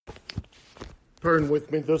Turn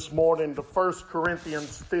with me this morning to 1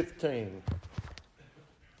 Corinthians 15.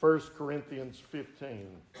 1 Corinthians 15.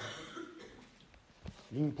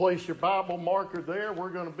 You can place your Bible marker there. We're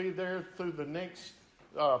going to be there through the next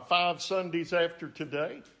 5 Sundays after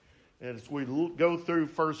today as we go through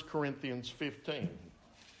 1 Corinthians 15.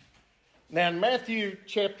 Now in Matthew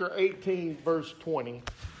chapter 18, verse 20,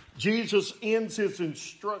 Jesus ends his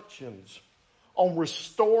instructions on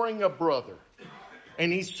restoring a brother.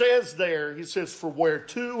 And he says there, he says, "For where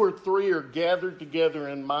 2 or 3 are gathered together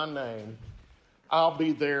in my name, I'll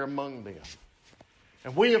be there among them."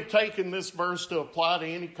 And we have taken this verse to apply to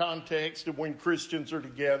any context of when Christians are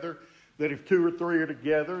together, that if 2 or 3 are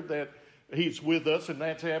together, that he's with us, and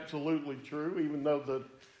that's absolutely true, even though the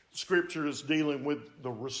scripture is dealing with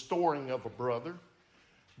the restoring of a brother.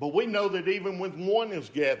 But we know that even when one is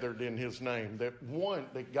gathered in his name,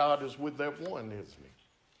 that God is with that one, isn't he?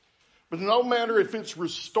 But no matter if it's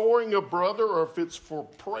restoring a brother or if it's for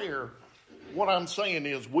prayer, what I'm saying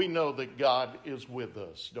is we know that God is with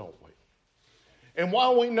us, don't we? And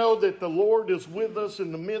while we know that the Lord is with us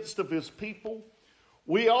in the midst of his people,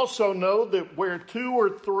 we also know that where 2 or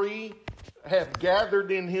 3 have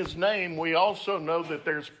gathered in his name, we also know that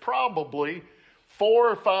there's probably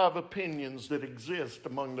 4 or 5 opinions that exist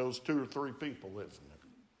among those 2 or 3 people, isn't it?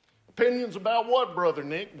 Opinions about what, Brother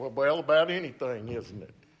Nick? Well, about anything, isn't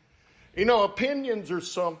it? You know, opinions are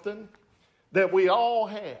something that we all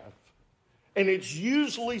have. And it's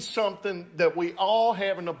usually something that we all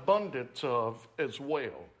have an abundance of as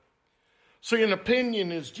well. See, an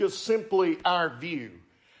opinion is just simply our view,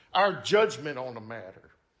 our judgment on a matter.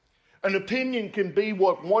 An opinion can be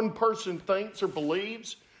what one person thinks or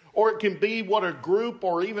believes, or it can be what a group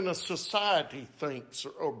or even a society thinks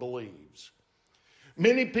or believes.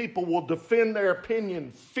 Many people will defend their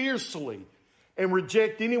opinion fiercely and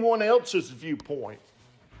reject anyone else's viewpoint.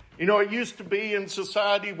 You know, it used to be in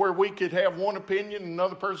society where we could have one opinion and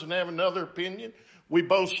another person have another opinion. We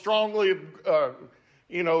both strongly,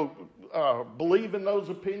 believe in those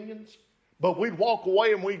opinions, but we'd walk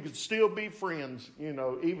away and we could still be friends,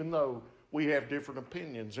 even though we have different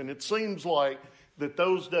opinions. And it seems like that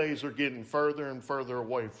those days are getting further and further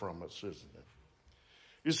away from us, isn't it?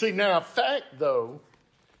 You see, now a fact, though,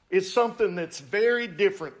 is something that's very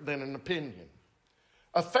different than an opinion.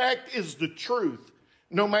 A fact is the truth.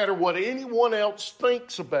 No matter what anyone else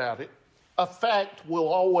thinks about it, a fact will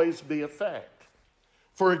always be a fact.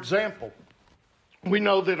 For example, we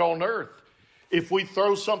know that on earth, if we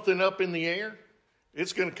throw something up in the air,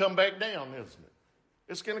 it's going to come back down, isn't it?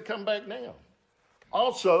 It's going to come back down.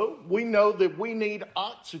 Also, we know that we need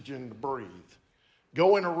oxygen to breathe.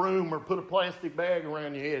 Go in a room or put a plastic bag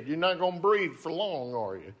around your head. You're not going to breathe for long,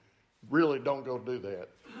 are you? Really, don't go do that.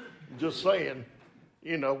 Just saying.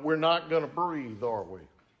 We're not going to breathe, are we?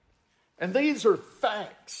 And these are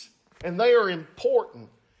facts, and they are important,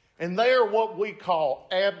 and they are what we call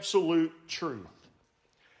absolute truth.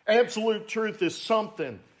 Absolute truth is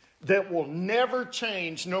something that will never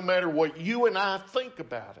change no matter what you and I think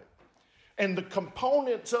about it. And the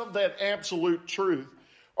components of that absolute truth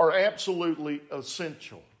are absolutely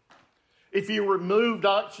essential. If you removed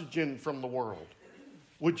oxygen from the world,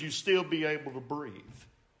 would you still be able to breathe?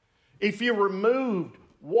 If you removed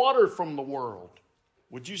water from the world,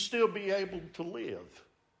 would you still be able to live?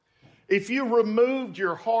 If you removed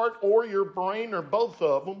your heart or your brain or both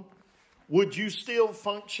of them, would you still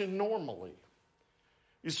function normally?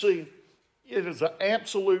 You see, it is an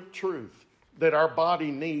absolute truth that our body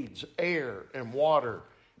needs air and water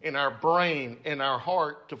and our brain and our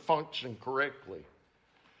heart to function correctly.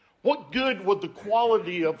 What good would the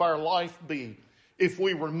quality of our life be if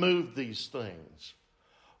we removed these things?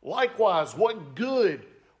 Likewise, what good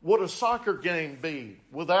would a soccer game be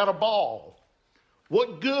without a ball?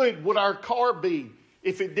 What good would our car be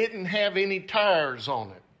if it didn't have any tires on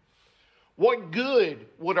it? What good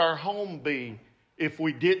would our home be if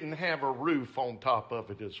we didn't have a roof on top of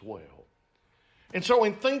it as well? And so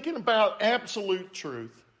in thinking about absolute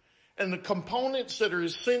truth and the components that are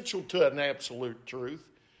essential to an absolute truth,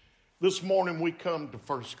 this morning we come to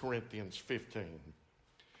 1 Corinthians 15.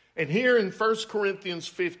 And here in 1 Corinthians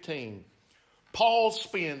 15, Paul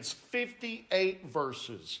spends 58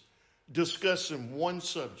 verses discussing one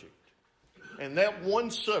subject. And that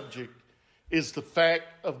one subject is the fact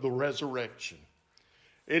of the resurrection.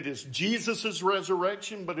 It is Jesus'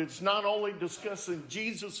 resurrection, but it's not only discussing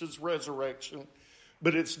Jesus' resurrection,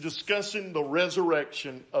 but it's discussing the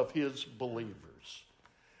resurrection of his believers.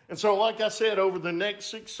 And so, like I said, over the next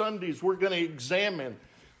 6 Sundays, we're going to examine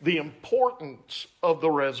the importance of the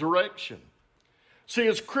resurrection. See,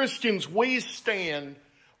 as Christians, we stand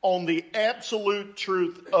on the absolute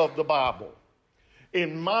truth of the Bible.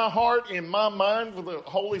 In my heart, in my mind, the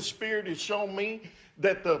Holy Spirit has shown me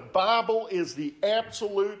that the Bible is the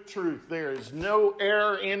absolute truth. There is no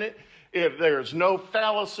error in it. There is no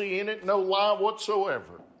fallacy in it, no lie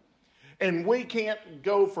whatsoever. And we can't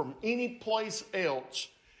go from any place else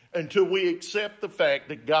until we accept the fact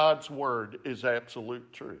that God's Word is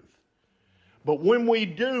absolute truth. But when we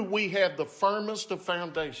do, we have the firmest of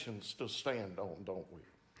foundations to stand on, don't we?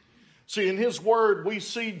 See, in His Word, we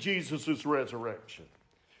see Jesus' resurrection.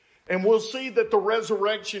 And we'll see that the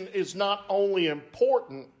resurrection is not only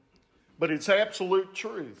important, but it's absolute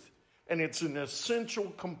truth. And it's an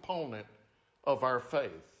essential component of our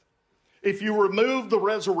faith. If you remove the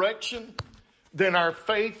resurrection, then our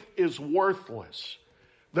faith is worthless.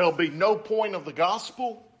 There'll be no point of the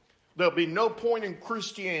gospel. There'll be no point in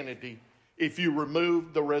Christianity if you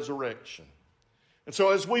remove the resurrection. And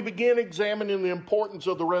so as we begin examining the importance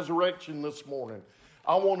of the resurrection this morning,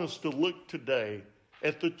 I want us to look today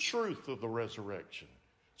at the truth of the resurrection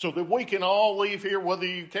so that we can all leave here, whether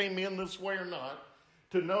you came in this way or not,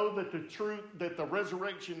 to know that the truth, that the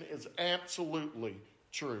resurrection is absolutely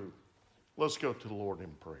true. Let's go to the Lord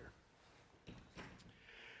in prayer.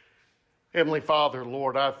 Heavenly Father,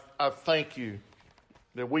 Lord, I thank you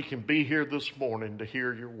that we can be here this morning to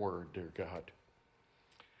hear your word, dear God.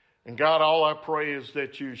 And God, all I pray is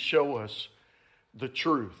that you show us the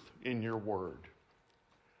truth in your word.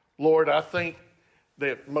 Lord, I think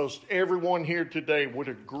that most everyone here today would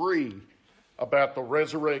agree about the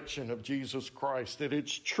resurrection of Jesus Christ, that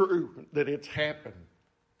it's true, that it's happened.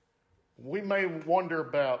 We may wonder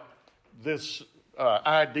about this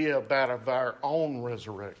idea of our own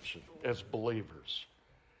resurrection as believers.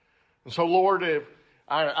 And so, Lord,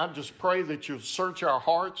 I just pray that you search our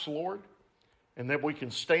hearts, Lord, and that we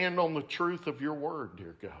can stand on the truth of your word,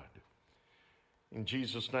 dear God. In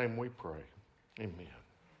Jesus' name we pray. Amen.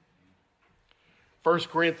 1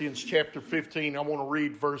 Corinthians chapter 15, I want to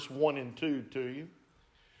read verse 1 and 2 to you.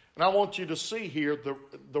 And I want you to see here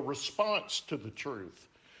the response to the truth.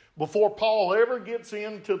 Before Paul ever gets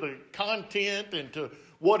into the content and to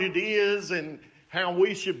what it is and how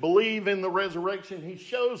we should believe in the resurrection, he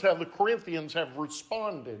shows how the Corinthians have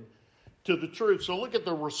responded to the truth. So look at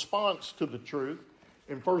the response to the truth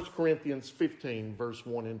in 1 Corinthians 15, verse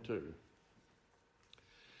 1 and 2.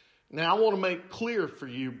 Now I want to make clear for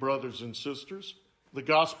you, brothers and sisters, the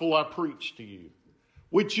gospel I preached to you,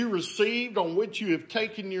 which you received, on which you have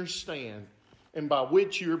taken your stand, and by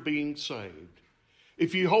which you are being saved.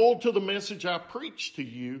 If you hold to the message I preached to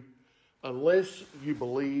you, unless you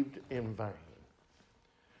believed in vain.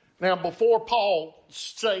 Now, before Paul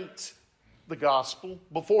states the gospel,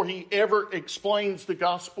 before he ever explains the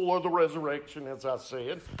gospel or the resurrection, as I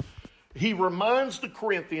said, he reminds the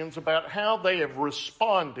Corinthians about how they have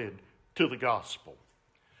responded to the gospel.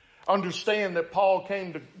 Understand that Paul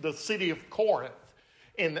came to the city of Corinth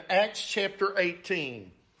in Acts chapter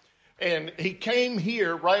 18. And he came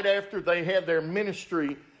here right after they had their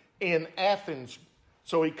ministry in Athens.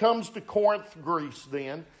 So he comes to Corinth, Greece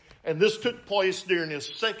then. And this took place during his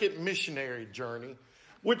second missionary journey,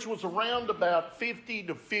 which was around about 50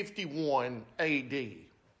 to 51 AD.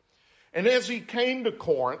 And as he came to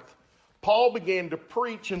Corinth, Paul began to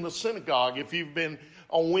preach in the synagogue. If you've been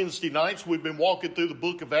on Wednesday nights, we've been walking through the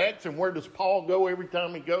book of Acts. And where does Paul go every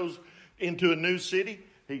time he goes into a new city?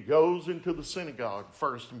 He goes into the synagogue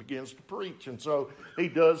first and begins to preach. And so he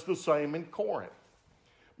does the same in Corinth.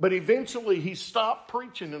 But eventually he stopped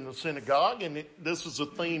preaching in the synagogue, and this is a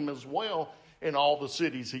theme as well in all the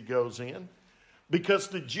cities he goes in, because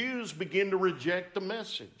the Jews begin to reject the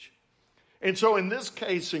message. And so in this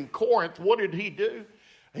case in Corinth, what did he do?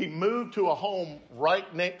 He moved to a home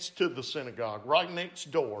right next to the synagogue, right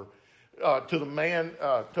next door to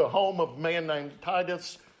a home of a man named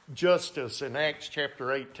Titus Justus in Acts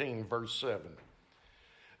chapter 18, verse 7.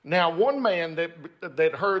 Now, one man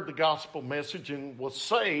that heard the gospel message and was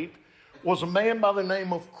saved was a man by the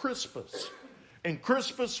name of Crispus. And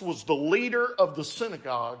Crispus was the leader of the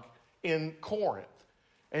synagogue in Corinth.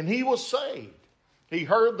 And he was saved. He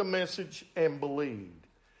heard the message and believed.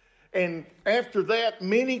 And after that,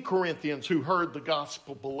 many Corinthians who heard the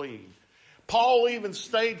gospel believed. Paul even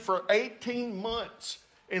stayed for 18 months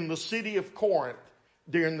in the city of Corinth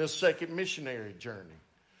during this second missionary journey.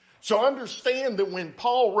 So understand that when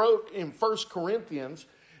Paul wrote in 1 Corinthians,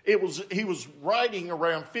 he was writing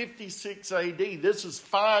around 56 AD. This is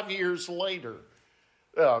 5 years later.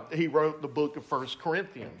 He wrote the book of 1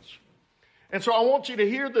 Corinthians. And so I want you to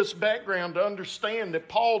hear this background to understand that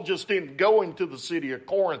Paul just didn't go into the city of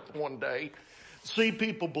Corinth one day, see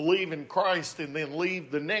people believe in Christ, and then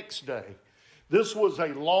leave the next day. This was a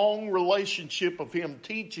long relationship of him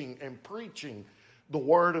teaching and preaching the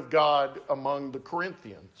Word of God among the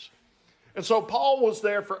Corinthians. And so Paul was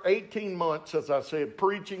there for 18 months, as I said,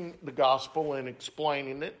 preaching the gospel and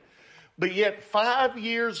explaining it. But yet 5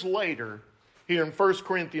 years later, here in 1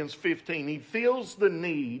 Corinthians 15, he feels the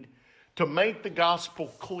need to make the gospel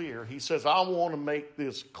clear. He says, I want to make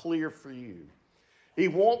this clear for you. He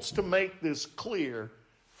wants to make this clear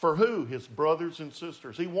for who? His brothers and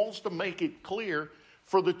sisters. He wants to make it clear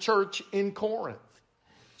for the church in Corinth.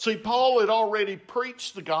 See, Paul had already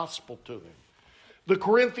preached the gospel to them. The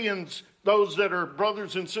Corinthians, those that are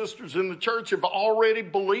brothers and sisters in the church, have already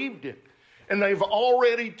believed it. And they've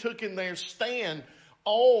already taken their stand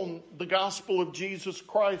on the gospel of Jesus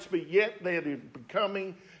Christ, but yet that is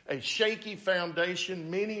becoming a shaky foundation.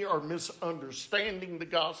 Many are misunderstanding the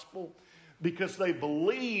gospel because they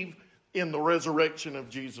believe in the resurrection of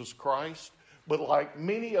Jesus Christ. But like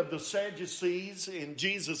many of the Sadducees in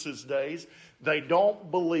Jesus' days, they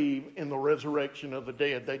don't believe in the resurrection of the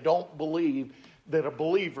dead. They don't believe that a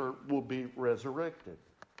believer will be resurrected.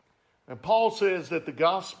 And Paul says that the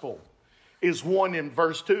gospel is one in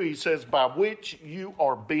verse 2. He says, by which you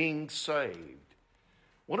are being saved.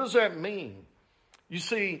 What does that mean? You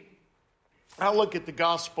see, I look at the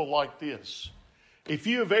gospel like this. If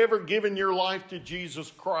you have ever given your life to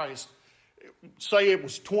Jesus Christ, say it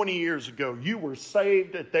was 20 years ago, you were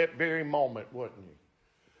saved at that very moment, wasn't you?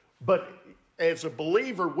 But as a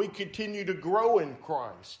believer, we continue to grow in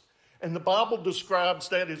Christ. And the Bible describes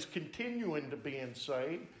that as continuing to being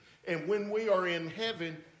saved. And when we are in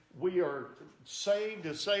heaven, we are saved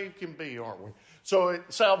as saved can be, aren't we? So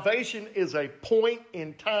salvation is a point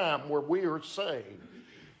in time where we are saved.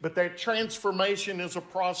 But that transformation is a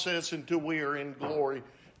process until we are in glory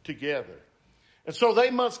together. And so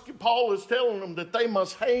Paul is telling them that they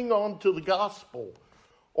must hang on to the gospel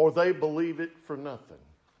or they believe it for nothing.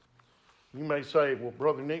 You may say, well,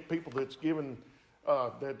 Brother Nick, people that's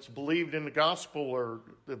believed in the gospel, or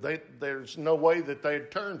there's no way that they'd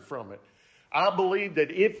turn from it. I believe that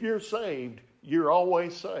if you're saved, you're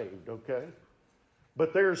always saved, okay?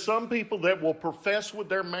 But there are some people that will profess with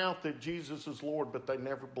their mouth that Jesus is Lord, but they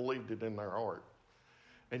never believed it in their heart.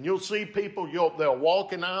 And you'll see people, they'll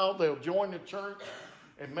walk an aisle, they'll join the church,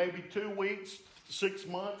 and maybe 2 weeks, 6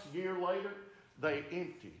 months, a year later, they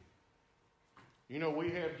empty. You know, we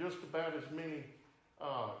have just about as many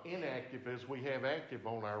inactive as we have active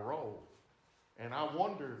on our roll. And I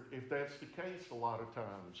wonder if that's the case a lot of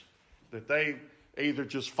times, that they either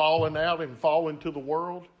just fallen out and fall into the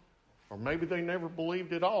world, or maybe they never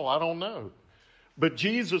believed at all. I don't know. But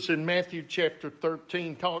Jesus in Matthew chapter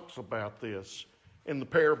 13 talks about this in the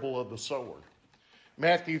parable of the sower.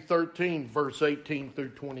 Matthew 13, verse 18 through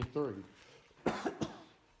 23.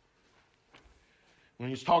 When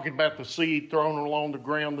he's talking about the seed thrown along the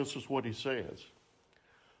ground, this is what he says.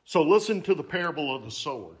 So listen to the parable of the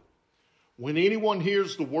sower. When anyone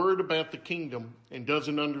hears the word about the kingdom and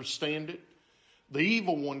doesn't understand it, the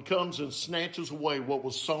evil one comes and snatches away what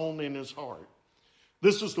was sown in his heart.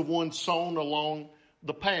 This is the one sown along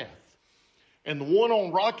the path. And the one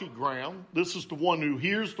on rocky ground, this is the one who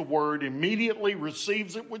hears the word, immediately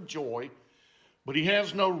receives it with joy, but he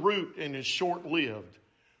has no root and is short-lived.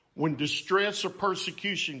 When distress or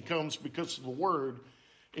persecution comes because of the word,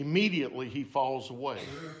 immediately he falls away.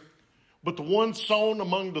 But the one sown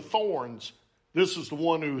among the thorns, this is the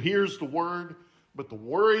one who hears the word, but the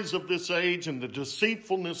worries of this age and the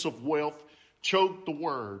deceitfulness of wealth choke the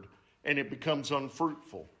word, and it becomes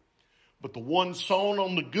unfruitful. But the one sown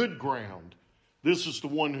on the good ground, this is the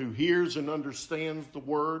one who hears and understands the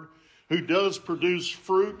word, who does produce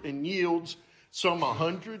fruit and yields some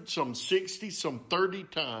 100, some 60, some 30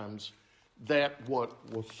 times that what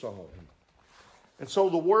was sown. And so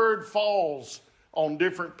the word falls on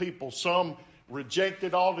different people. Some reject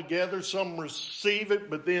it altogether. Some receive it,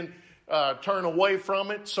 but then turn away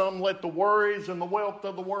from it. Some let the worries and the wealth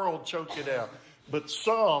of the world choke it out. But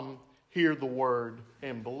some hear the word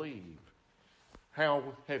and believe. How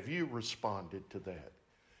have you responded to that?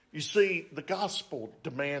 You see, the gospel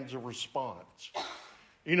demands a response.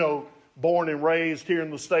 You know, born and raised here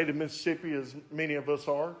in the state of Mississippi, as many of us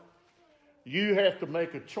are, you have to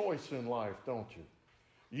make a choice in life, don't you?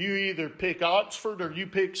 You either pick Oxford or you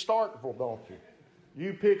pick Starkville, don't you?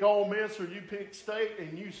 You pick Ole Miss or you pick State,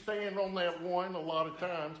 and you stand on that one a lot of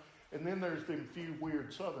times. And then there's them few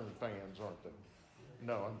weird Southern fans, aren't there?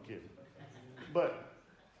 No, I'm kidding. But,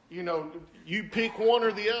 you know, you pick one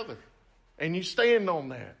or the other, and you stand on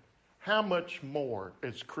that. How much more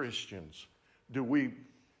as Christians do we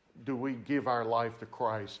give our life to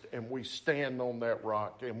Christ, and we stand on that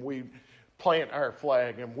rock, and we plant our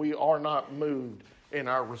flag, and we are not moved in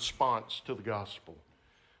our response to the gospel?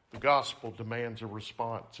 The gospel demands a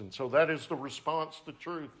response. And so that is the response to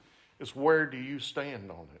truth, is where do you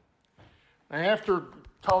stand on it? Now, after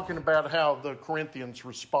talking about how the Corinthians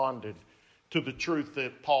responded to the truth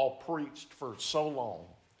that Paul preached for so long,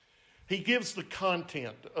 he gives the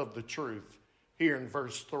content of the truth here in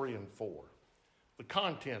verse 3 and 4. The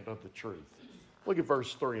content of the truth. Look at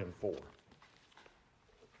verse 3 and 4.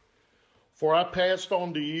 For I passed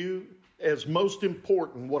on to you as most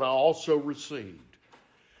important what I also received,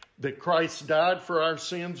 that Christ died for our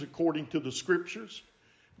sins according to the Scriptures,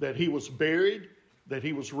 that he was buried, that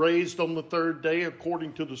he was raised on the third day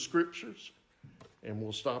according to the Scriptures. And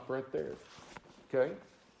we'll stop right there. Okay?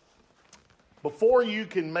 Before you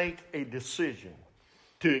can make a decision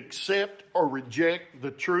to accept or reject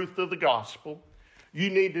the truth of the gospel,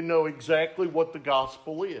 you need to know exactly what the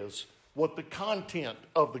gospel is, what the content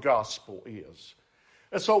of the gospel is.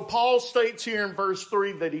 And so Paul states here in verse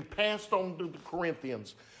 3 that he passed on to the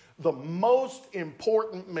Corinthians the most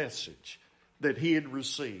important message that he had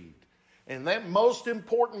received. And that most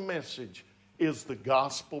important message is the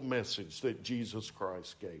gospel message that Jesus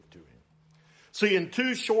Christ gave to him. See, in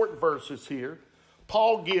 2 short verses here,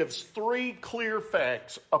 Paul gives 3 clear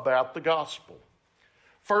facts about the gospel.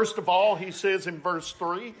 First of all, he says in verse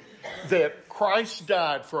 3 that Christ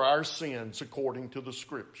died for our sins according to the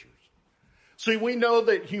Scriptures. See, we know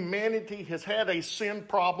that humanity has had a sin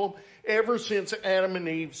problem ever since Adam and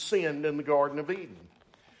Eve sinned in the Garden of Eden.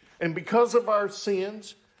 And because of our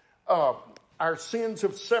sins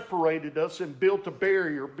have separated us and built a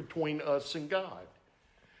barrier between us and God.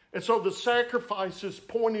 And so the sacrifices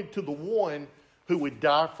pointed to the one who would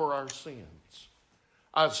die for our sins.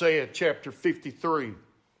 Isaiah chapter 53.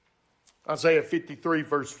 Isaiah 53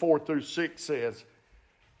 verse 4 through 6 says,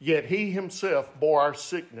 Yet he himself bore our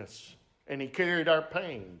sickness, and he carried our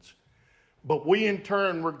pains. But we in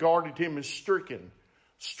turn regarded him as stricken,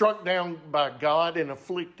 struck down by God and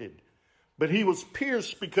afflicted. But he was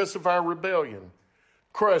pierced because of our rebellion,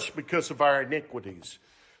 crushed because of our iniquities.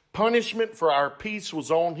 Punishment for our peace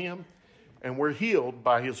was on him, and we're healed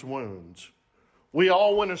by his wounds. We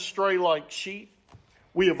all went astray like sheep.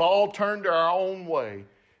 We have all turned our own way,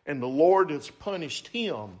 and the Lord has punished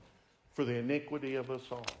him for the iniquity of us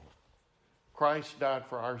all. Christ died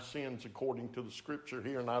for our sins according to the Scripture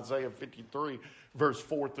here in Isaiah 53, verse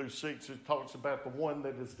 4 through 6. It talks about the one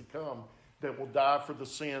that is to come that will die for the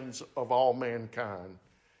sins of all mankind,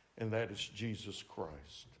 and that is Jesus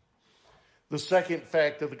Christ. The second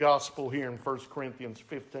fact of the gospel here in 1 Corinthians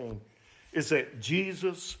 15 is that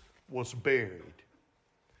Jesus was buried.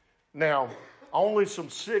 Now, only some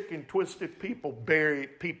sick and twisted people bury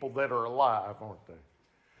people that are alive, aren't they?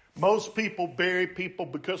 Most people bury people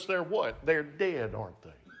because they're what? They're dead, aren't they?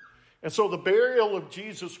 And so the burial of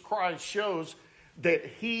Jesus Christ shows that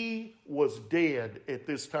he was dead at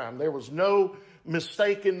this time. There was no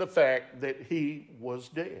mistaking the fact that he was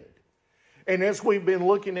dead. And as we've been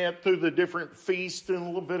looking at through the different feasts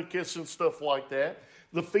in Leviticus and stuff like that,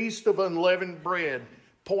 the Feast of Unleavened Bread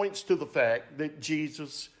points to the fact that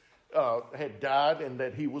Jesus had died and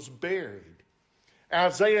that he was buried.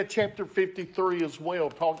 Isaiah chapter 53 as well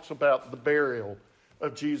talks about the burial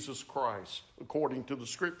of Jesus Christ according to the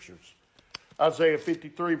Scriptures. Isaiah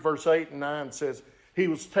 53 verse 8 and 9 says, He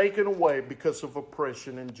was taken away because of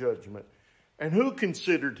oppression and judgment. And who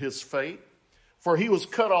considered his fate? For he was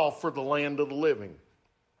cut off for the land of the living.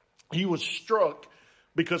 He was struck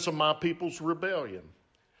because of my people's rebellion.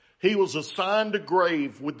 He was assigned a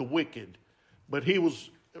grave with the wicked, but he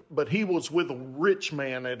was with a rich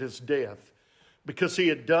man at his death, because he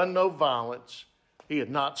had done no violence, he had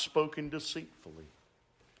not spoken deceitfully.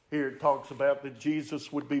 Here it talks about that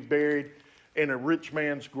Jesus would be buried in a rich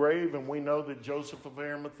man's grave, and we know that Joseph of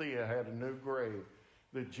Arimathea had a new grave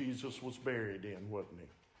that Jesus was buried in, wasn't he?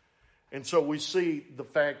 And so we see the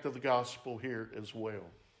fact of the gospel here as well.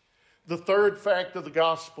 The third fact of the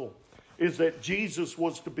gospel is that Jesus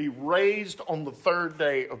was to be raised on the third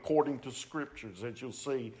day according to Scriptures, as you'll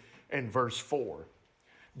see in verse 4.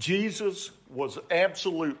 Jesus was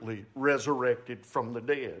absolutely resurrected from the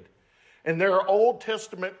dead. And there are Old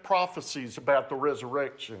Testament prophecies about the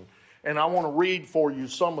resurrection, and I want to read for you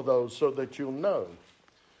some of those so that you'll know.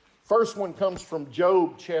 First one comes from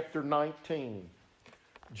Job chapter 19.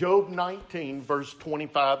 Job 19, verse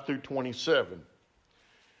 25 through 27.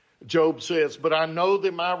 Job says, But I know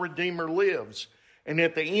that my Redeemer lives, and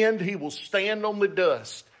at the end he will stand on the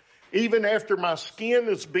dust. Even after my skin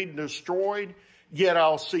has been destroyed, yet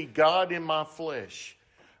I'll see God in my flesh.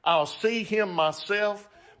 I'll see him myself.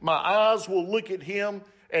 My eyes will look at him,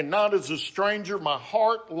 and not as a stranger. My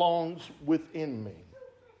heart longs within me.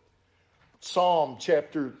 Psalm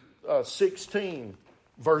chapter 16,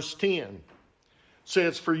 verse 10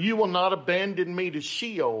 says, "For you will not abandon me to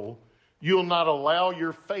Sheol. You will not allow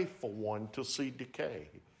your faithful one to see decay."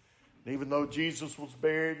 And even though Jesus was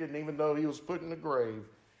buried and even though he was put in the grave,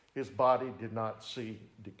 his body did not see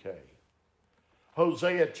decay.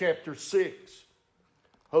 Hosea chapter 6.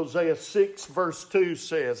 Hosea 6 verse 2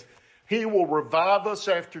 says, "He will revive us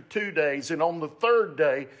after 2 days, and on the third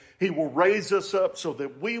day he will raise us up so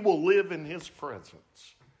that we will live in his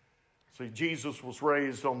presence." See, Jesus was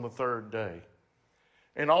raised on the third day.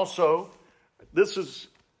 And also, this is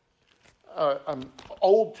an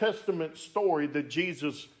Old Testament story that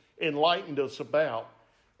Jesus enlightened us about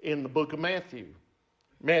in the book of Matthew.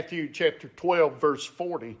 Matthew chapter 12 verse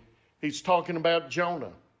 40. He's talking about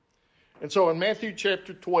Jonah. And so in Matthew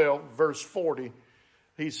chapter 12, verse 40,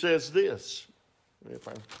 he says this.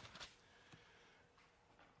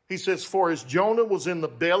 He says, "For as Jonah was in the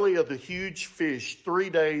belly of the huge fish 3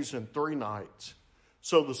 days and 3 nights,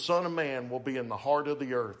 so the Son of Man will be in the heart of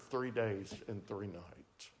the earth 3 days and 3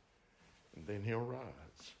 nights. And then he'll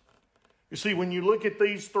rise." You see, when you look at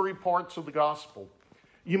these 3 parts of the gospel,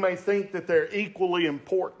 you may think that they're equally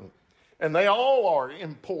important. And they all are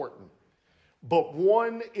important. But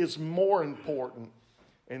one is more important.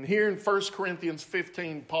 And here in 1 Corinthians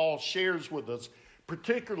 15, Paul shares with us,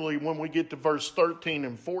 particularly when we get to verse 13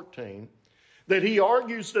 and 14, that he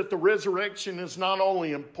argues that the resurrection is not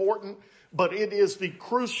only important, but it is the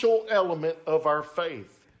crucial element of our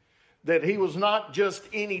faith. That he was not just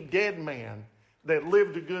any dead man that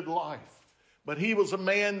lived a good life, but he was a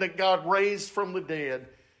man that God raised from the dead,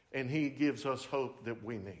 and he gives us hope that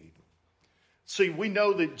we need. See, we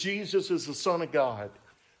know that Jesus is the Son of God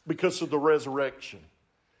because of the resurrection.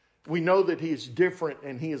 We know that he is different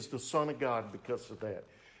and he is the Son of God because of that.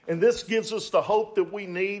 And this gives us the hope that we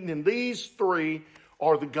need. And these 3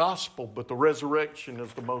 are the gospel, but the resurrection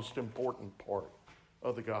is the most important part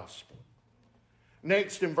of the gospel.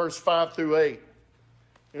 Next, in verse 5 through 8,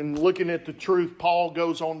 in looking at the truth, Paul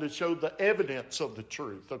goes on to show the evidence of the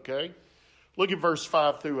truth, okay? Look at verse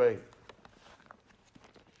 5 through 8.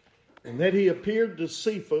 "And that he appeared to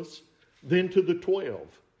Cephas, then to the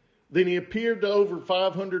 12. Then he appeared to over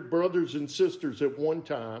 500 brothers and sisters at one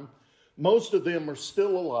time. Most of them are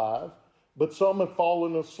still alive, but some have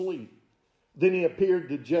fallen asleep. Then he appeared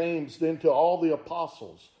to James, then to all the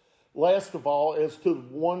apostles. Last of all, as to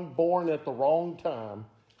one born at the wrong time,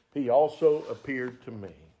 he also appeared to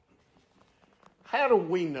me." How do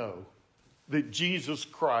we know that Jesus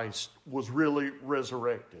Christ was really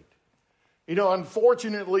resurrected? You know,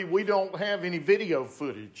 unfortunately, we don't have any video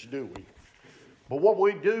footage, do we? But what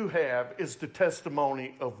we do have is the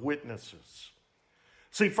testimony of witnesses.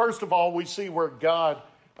 See, first of all, we see where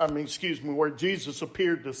Jesus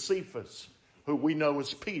appeared to Cephas, who we know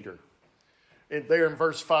as Peter. And there in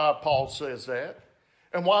verse 5, Paul says that.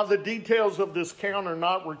 And while the details of this count are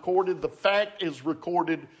not recorded, the fact is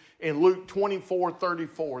recorded in Luke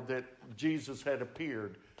 24:34 that Jesus had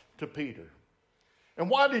appeared to Peter. And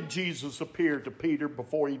why did Jesus appear to Peter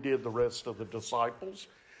before he did the rest of the disciples?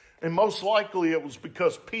 And most likely it was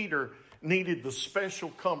because Peter needed the special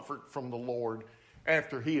comfort from the Lord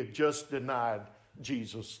after he had just denied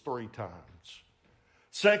Jesus 3 times.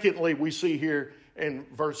 Secondly, we see here in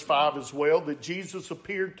verse 5 as well that Jesus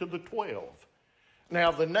appeared to the 12.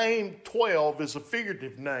 Now, the name 12 is a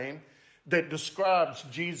figurative name that describes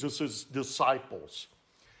Jesus' disciples.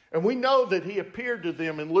 And we know that he appeared to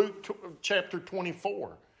them in Luke chapter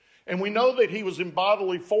 24. And we know that he was in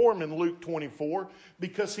bodily form in Luke 24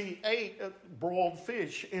 because he ate broiled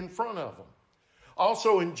fish in front of them.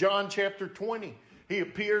 Also in John chapter 20, he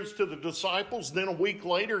appears to the disciples. Then a week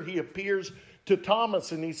later, he appears to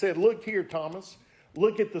Thomas and he said, "Look here, Thomas.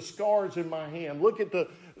 Look at the scars in my hand. Look at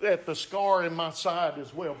the scar in my side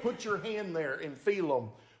as well. Put your hand there and feel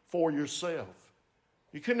them for yourself."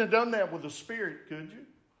 You couldn't have done that with the spirit, could you?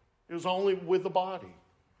 It was only with the body.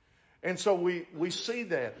 And so we see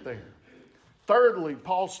that there. Thirdly,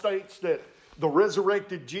 Paul states that the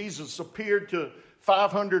resurrected Jesus appeared to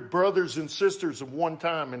 500 brothers and sisters at one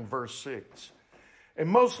time in verse 6. And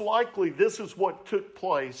most likely this is what took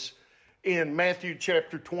place in Matthew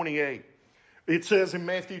chapter 28. It says in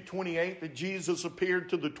Matthew 28 that Jesus appeared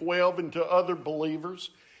to the 12 and to other believers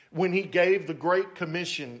when he gave the Great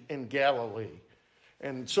Commission in Galilee.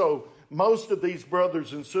 And so most of these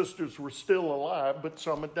brothers and sisters were still alive, but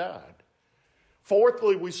some had died.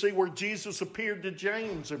 Fourthly, we see where Jesus appeared to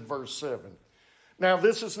James in verse 7. Now,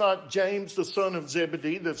 this is not James, the son of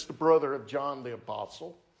Zebedee, that's the brother of John the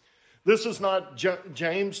Apostle. This is not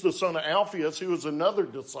James, the son of Alphaeus, who is another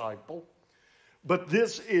disciple. But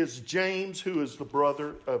this is James, who is the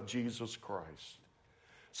brother of Jesus Christ.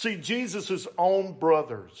 See, Jesus' own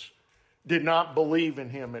brothers did not believe in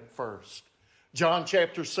him at first. John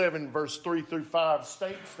chapter 7, verse 3 through 5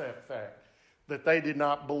 states that fact, that they did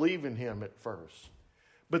not believe in him at first.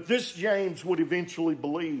 But this James would eventually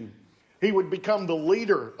believe. He would become the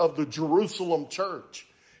leader of the Jerusalem church.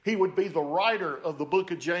 He would be the writer of the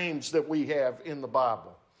book of James that we have in the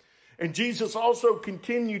Bible. And Jesus also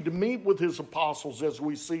continued to meet with his apostles, as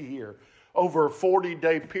we see here, over a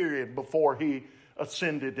 40-day period before he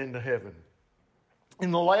ascended into heaven.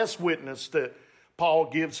 And the last witness that Paul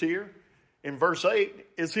gives here in verse 8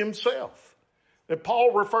 is himself. That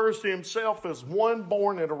Paul refers to himself as one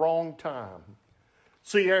born at a wrong time.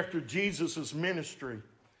 See, after Jesus' ministry,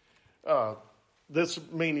 this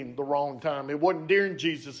meaning the wrong time. It wasn't during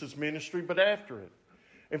Jesus' ministry, but after it.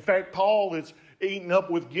 In fact, Paul is eaten up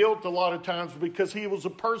with guilt a lot of times because he was a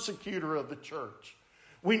persecutor of the church.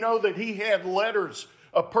 We know that he had letters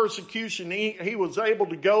of persecution. He was able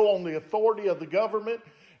to go on the authority of the government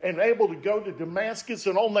and able to go to Damascus.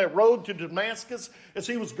 And on that road to Damascus, as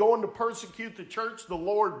he was going to persecute the church, the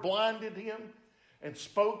Lord blinded him and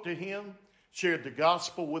spoke to him, shared the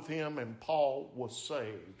gospel with him, and Paul was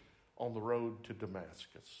saved on the road to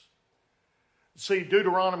Damascus. See,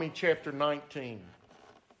 Deuteronomy chapter 19,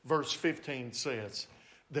 verse 15 says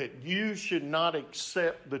that you should not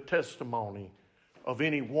accept the testimony of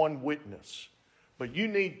any one witness, but you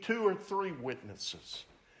need 2 or 3 witnesses.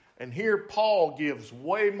 And here Paul gives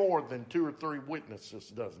way more than 2 or 3 witnesses,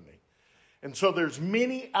 doesn't he? And so there's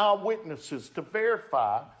many eyewitnesses to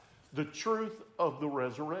verify the truth of the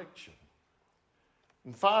resurrection.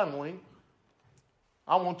 And finally,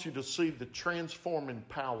 I want you to see the transforming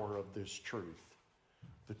power of this truth.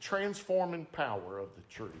 The transforming power of the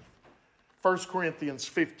truth. 1 Corinthians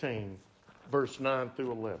 15, verse 9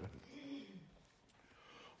 through 11.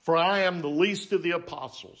 For I am the least of the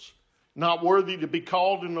apostles, not worthy to be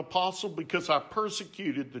called an apostle because I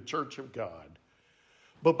persecuted the church of God.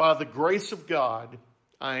 But by the grace of God,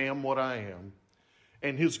 I am what I am.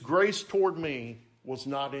 And his grace toward me was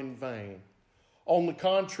not in vain. On the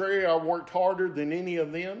contrary, I worked harder than any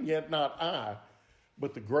of them, yet not I,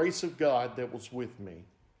 but the grace of God that was with me.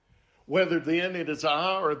 Whether then it is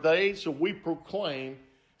I or they, so we proclaim,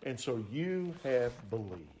 and so you have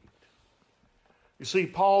believed. You see,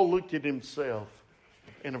 Paul looked at himself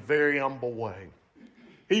in a very humble way.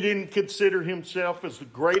 He didn't consider himself as the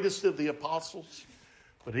greatest of the apostles,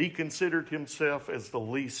 but he considered himself as the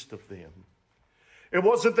least of them. It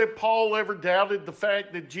wasn't that Paul ever doubted the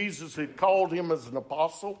fact that Jesus had called him as an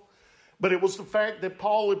apostle, but it was the fact that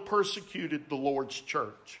Paul had persecuted the Lord's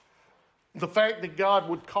church. The fact that God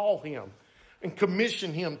would call him and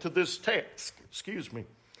commission him to this text,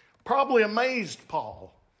 probably amazed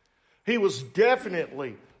Paul. He was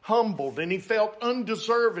definitely humbled and he felt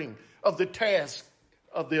undeserving of the task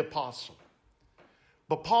of the apostle.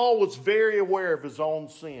 But Paul was very aware of his own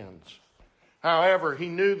sins. However, he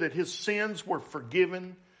knew that his sins were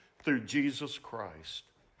forgiven through Jesus Christ.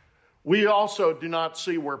 We also do not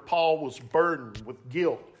see where Paul was burdened with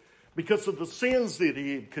guilt because of the sins that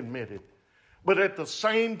he had committed. But at the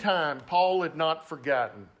same time, Paul had not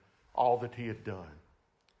forgotten all that he had done.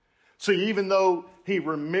 See, even though he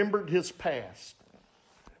remembered his past,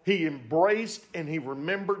 he embraced and he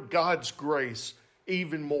remembered God's grace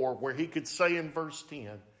even more, where he could say in verse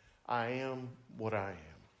 10, I am what I am.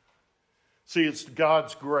 See, it's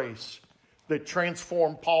God's grace that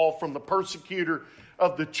transformed Paul from the persecutor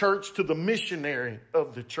of the church to the missionary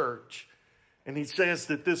of the church. And he says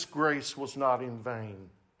that this grace was not in vain.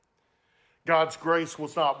 God's grace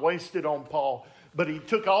was not wasted on Paul, but he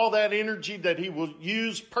took all that energy that he would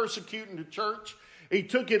use persecuting the church. He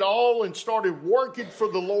took it all and started working for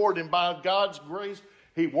the Lord. And by God's grace,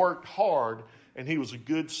 he worked hard and he was a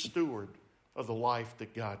good steward of the life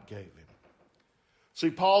that God gave him. See,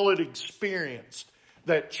 Paul had experienced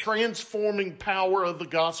that transforming power of the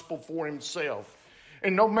gospel for himself.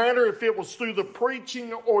 And no matter if it was through the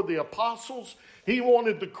preaching or the apostles, he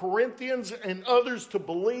wanted the Corinthians and others to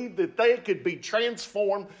believe that they could be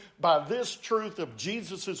transformed by this truth of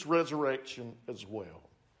Jesus' resurrection as well.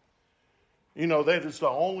 You know, that is the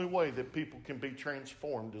only way that people can be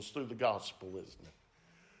transformed is through the gospel, isn't it?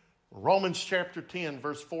 Romans chapter 10,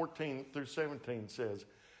 verse 14 through 17 says,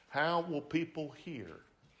 how will people hear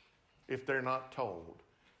if they're not told?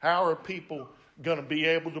 How are people going to be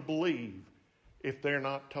able to believe if they're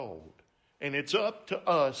not told? And it's up to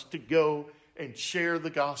us to go and share the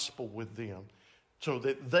gospel with them so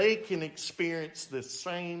that they can experience the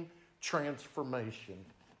same transformation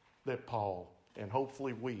that Paul and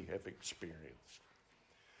hopefully we have experienced.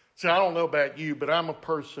 See, I don't know about you, but I'm a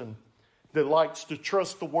person that likes to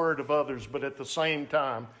trust the word of others, but at the same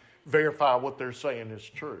time, verify what they're saying is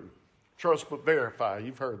true. Trust but verify.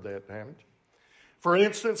 You've heard that, haven't you? For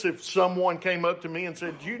instance, if someone came up to me and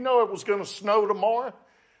said, "Do you know it was going to snow tomorrow?"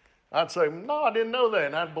 I'd say, "No, I didn't know that."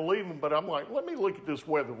 And I'd believe them, but I'm like, let me look at this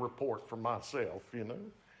weather report for myself, you know.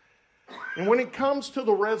 And when it comes to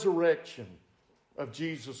the resurrection of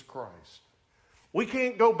Jesus Christ, we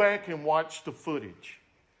can't go back and watch the footage.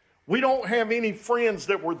 We don't have any friends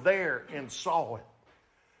that were there and saw it.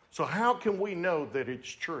 So how can we know that it's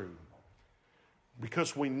true?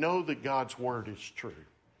 Because we know that God's word is true.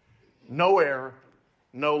 No error,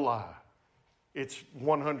 no lie. It's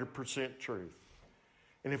 100% truth.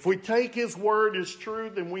 And if we take his word as true,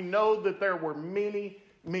 then we know that there were many,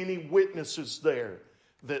 many witnesses there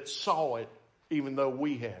that saw it, even though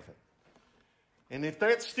we haven't. And if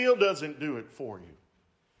that still doesn't do it for you,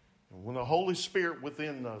 when the Holy Spirit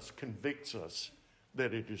within us convicts us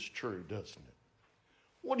that it is true, doesn't it?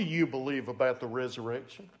 What do you believe about the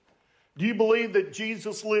resurrection? Do you believe that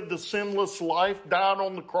Jesus lived a sinless life, died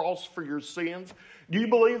on the cross for your sins? Do you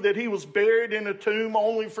believe that he was buried in a tomb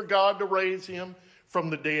only for God to raise him from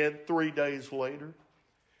the dead 3 days later?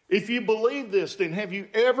 If you believe this, then have you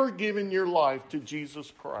ever given your life to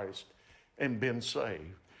Jesus Christ and been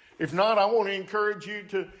saved? If not, I want to encourage you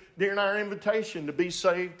to, during our invitation, to be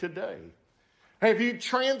saved today. Have you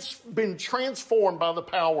been transformed by the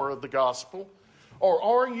power of the gospel? Or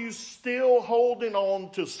are you still holding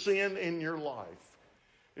on to sin in your life?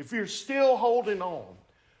 If you're still holding on,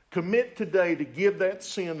 commit today to give that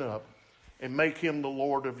sin up and make him the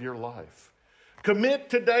Lord of your life.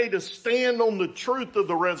 Commit today to stand on the truth of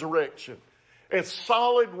the resurrection as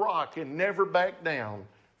solid rock and never back down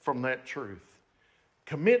from that truth.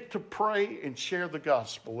 Commit to pray and share the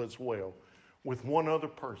gospel as well with one other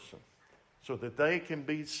person so that they can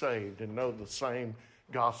be saved and know the same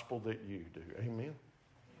gospel that you do. Amen.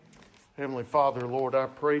 Heavenly Father, Lord, I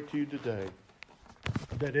pray to you today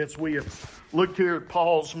that as we have looked here at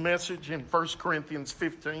Paul's message in 1 Corinthians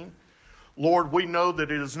 15, Lord, we know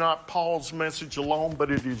that it is not Paul's message alone,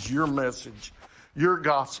 but it is your message, your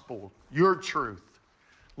gospel, your truth.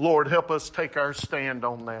 Lord, help us take our stand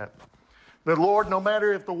on that. That, Lord, no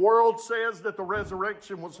matter if the world says that the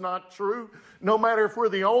resurrection was not true, no matter if we're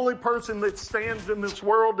the only person that stands in this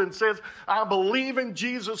world and says, I believe in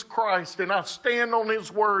Jesus Christ and I stand on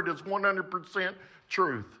his word as 100%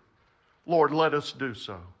 truth, Lord, let us do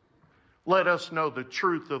so. Let us know the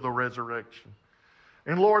truth of the resurrection.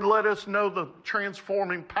 And Lord, let us know the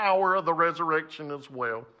transforming power of the resurrection as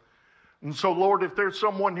well. And so, Lord, if there's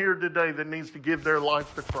someone here today that needs to give their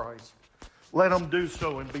life to Christ, let them do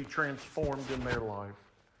so and be transformed in their life.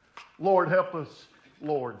 Lord, help us,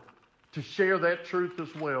 Lord, to share that truth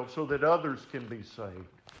as well so that others can be saved.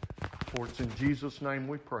 For it's in Jesus' name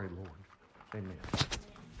we pray, Lord. Amen.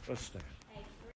 Let's stand.